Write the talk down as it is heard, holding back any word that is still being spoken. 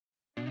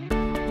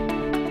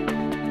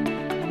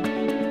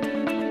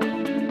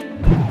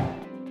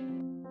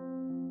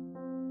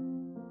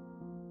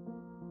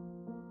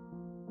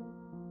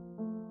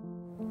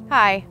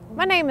Hi,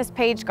 my name is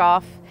Paige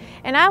Goff,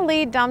 and I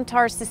lead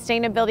Domtar's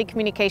Sustainability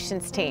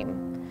Communications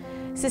team.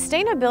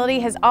 Sustainability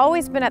has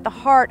always been at the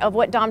heart of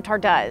what Domtar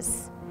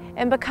does.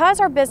 And because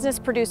our business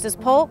produces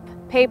pulp,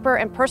 paper,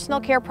 and personal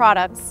care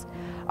products,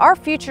 our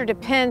future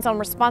depends on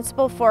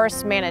responsible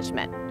forest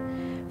management.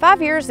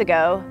 5 years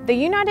ago, the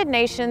United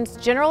Nations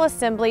General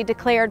Assembly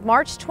declared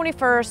March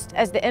 21st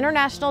as the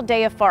International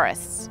Day of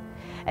Forests,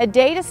 a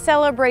day to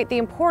celebrate the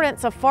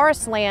importance of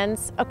forest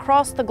lands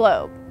across the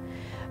globe.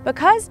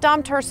 Because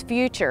Domtar's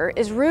future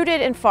is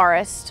rooted in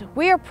forests,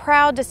 we are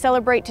proud to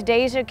celebrate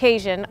today's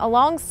occasion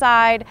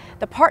alongside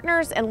the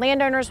partners and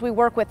landowners we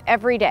work with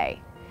every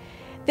day.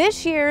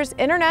 This year's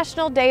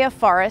International Day of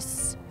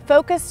Forests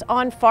focused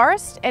on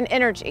forest and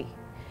energy.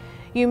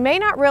 You may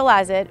not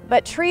realize it,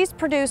 but trees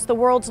produce the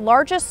world's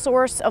largest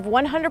source of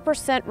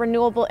 100%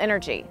 renewable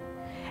energy.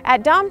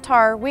 At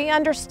Domtar, we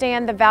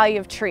understand the value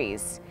of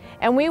trees,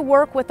 and we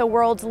work with the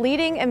world's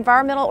leading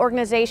environmental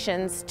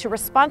organizations to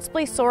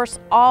responsibly source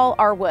all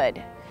our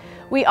wood.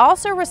 We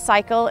also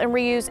recycle and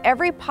reuse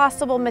every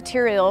possible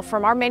material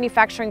from our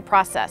manufacturing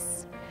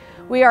process.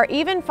 We are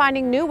even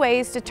finding new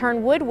ways to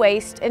turn wood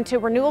waste into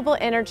renewable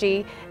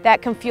energy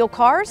that can fuel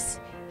cars,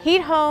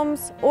 heat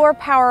homes, or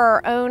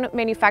power our own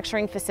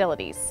manufacturing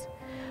facilities.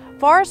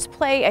 Forests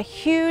play a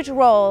huge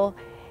role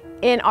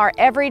in our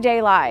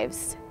everyday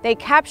lives. They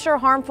capture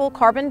harmful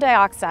carbon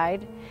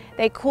dioxide,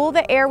 they cool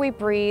the air we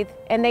breathe,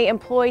 and they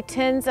employ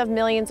tens of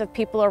millions of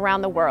people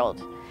around the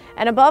world.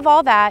 And above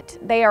all that,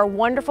 they are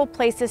wonderful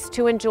places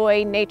to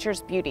enjoy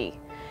nature's beauty.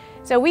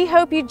 So we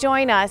hope you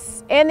join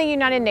us and the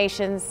United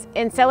Nations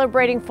in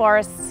celebrating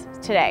forests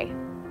today.